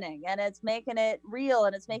happening, and it's making it real,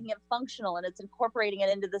 and it's making it functional, and it's incorporating it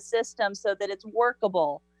into the system so that it's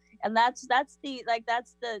workable. And that's a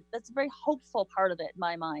very hopeful part of it in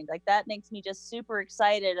my mind. Like, that makes me just super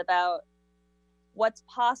excited about what's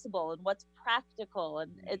possible and what's practical,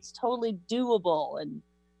 and it's totally doable. And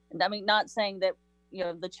I mean, not saying that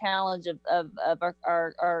the challenge of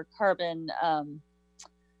our carbon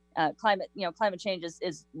climate change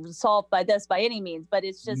is solved by this by any means, but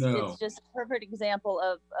it's just It's just a perfect example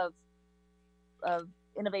of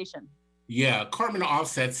innovation. Yeah, carbon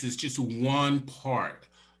offsets is just one part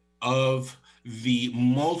of the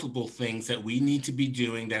multiple things that we need to be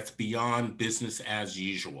doing that's beyond business as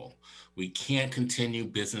usual. We can't continue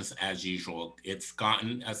business as usual. It's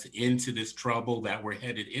gotten us into this trouble that we're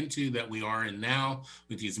headed into, that we are in now,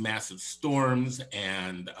 with these massive storms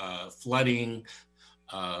and flooding,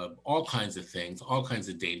 all kinds of things, all kinds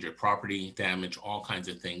of danger, property damage, all kinds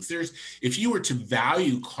of things. If you were to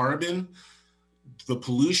value carbon, the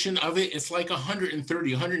pollution of it, it's like $130,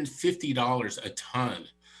 $150 a ton.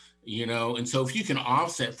 And so if you can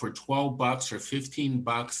offset for $12 or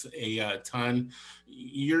 $15 a ton,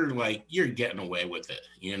 you're getting away with it,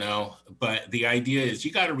 but the idea is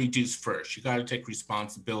you got to reduce first. You got to take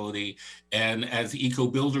responsibility. And as the Eco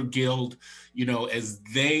Builder Guild, as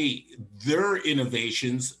their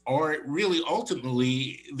innovations are really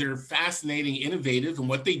ultimately, they're fascinating, innovative, and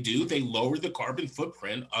what they do, they lower the carbon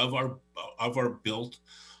footprint of our built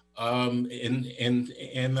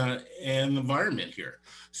environment here.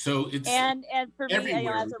 So it's and for me,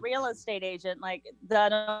 everywhere. As a real estate agent, like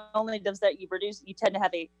that only does that you tend to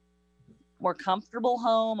have a more comfortable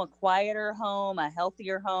home, a quieter home, a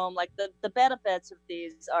healthier home. Like the benefits of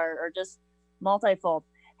these are just multifold.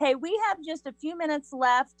 Hey, we have just a few minutes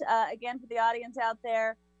left. Again, for the audience out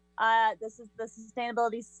there, this is the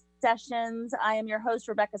Sustainability Sessions. I am your host,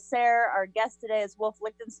 Rebecca Sayre. Our guest today is Wolf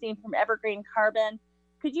Lichtenstein from Evergreen Carbon.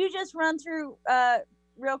 Could you just run through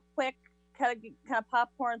real quick, kind of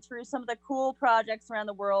popcorn through some of the cool projects around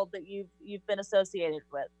the world that you've been associated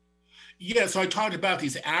with? Yeah, so I talked about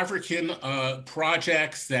these African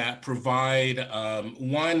projects that provide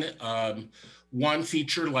one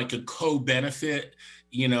feature like a co-benefit.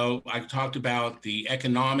 You know, I talked about the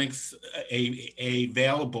economics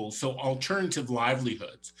available, so alternative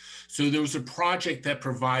livelihoods. So there was a project that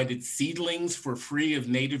provided seedlings for free of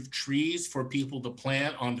native trees for people to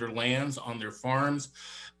plant on their lands, on their farms,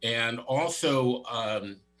 and also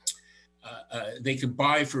they could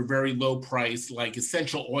buy for very low price, like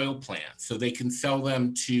essential oil plants. So they can sell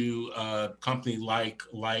them to a company like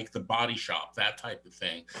the Body Shop, that type of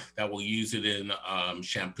thing, that will use it in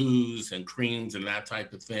shampoos and creams and that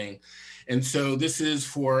type of thing. And so this is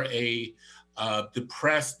for a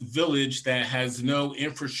depressed village that has no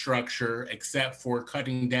infrastructure except for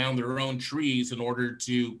cutting down their own trees in order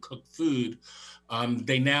to cook food.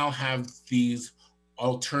 They now have these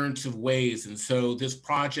alternative ways. And so this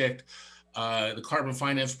project, the carbon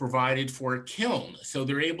finance provided for a kiln. So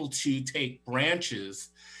they're able to take branches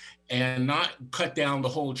and not cut down the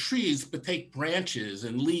whole trees, but take branches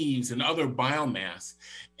and leaves and other biomass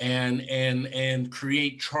and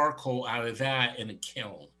create charcoal out of that in a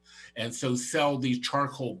kiln. And so sell these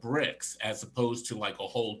charcoal bricks as opposed to like a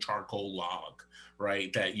whole charcoal log,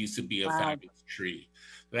 right? That used to be a fabulous tree,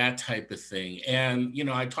 that type of thing. And, you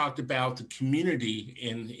know, I talked about the community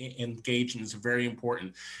engagements are very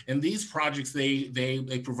important. And these projects,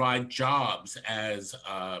 they provide jobs as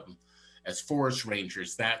forest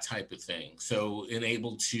rangers, that type of thing. So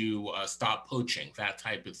able to stop poaching, that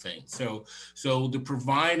type of thing. So they're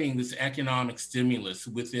providing this economic stimulus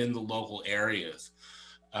within the local areas.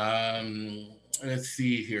 Let's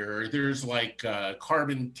see here. There's like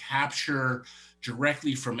carbon capture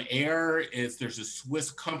directly from air. There's a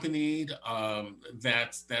Swiss company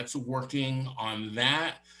that's working on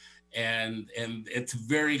that, and it's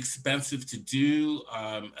very expensive to do,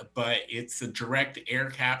 but it's a direct air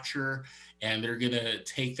capture, and they're gonna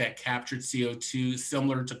take that captured CO2,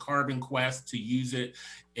 similar to Carbon Quest, to use it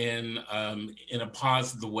in a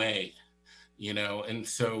positive way. You know, and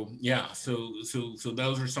so, yeah, so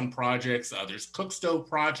those are some projects. There's cook stove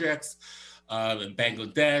projects in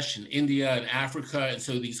Bangladesh and India and Africa. And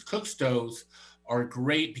so these cook stoves are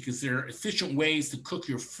great because they're efficient ways to cook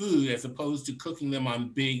your food as opposed to cooking them on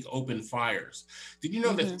big open fires. Did you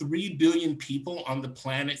know that 3 billion people on the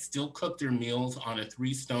planet still cook their meals on a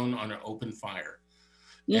 3-stone on an open fire?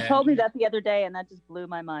 You told me that the other day, and that just blew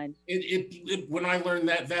my mind. When I learned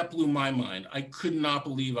that blew my mind. I could not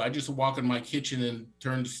believe it. I just walk in my kitchen and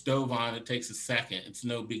turn the stove on. It takes a second. It's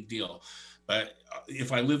no big deal. But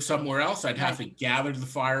if I lived somewhere else, I'd have to gather the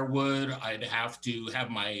firewood. I'd have to have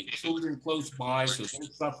my children close by so they're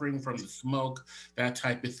suffering from the smoke, that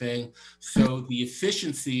type of thing. So the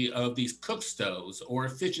efficiency of these cook stoves, or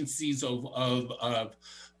efficiencies of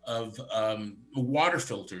water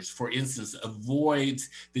filters, for instance, avoids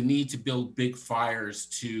the need to build big fires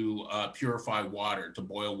to purify water, to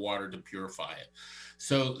boil water, to purify it.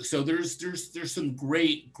 So there's some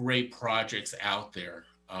great projects out there,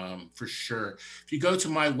 for sure. If you go to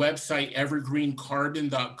my website,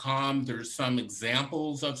 evergreencarbon.com, there's some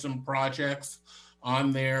examples of some projects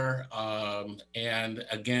on there. And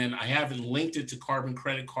again, I haven't linked it to Carbon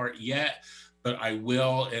Credit Card yet, but I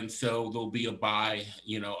will. And so there'll be a buy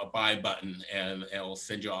button, and it'll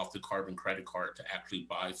send you off the Carbon Credit Card to actually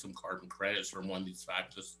buy some carbon credits from one of these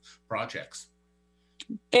fabulous projects.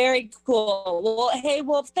 Very cool. Well, hey,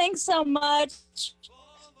 Wolf, thanks so much.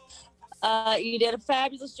 You did a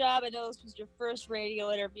fabulous job. I know this was your first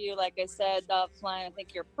radio interview. Like I said, offline, I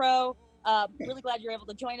think you're a pro. Really glad you're able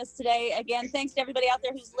to join us today. Again, thanks to everybody out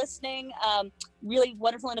there who's listening. Really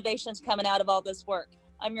wonderful innovations coming out of all this work.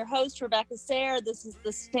 I'm your host, Rebecca Sayre. This is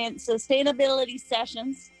the Sustainability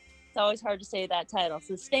Sessions. It's always hard to say that title.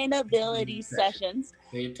 Sustainability Sessions.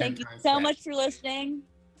 Thank you so much for listening.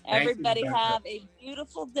 Everybody have a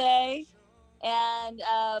beautiful day, and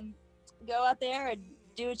go out there and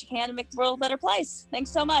do what you can to make the world a better place.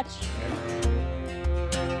 Thanks so much.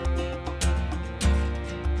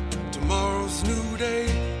 Tomorrow's new day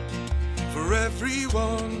for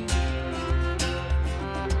everyone.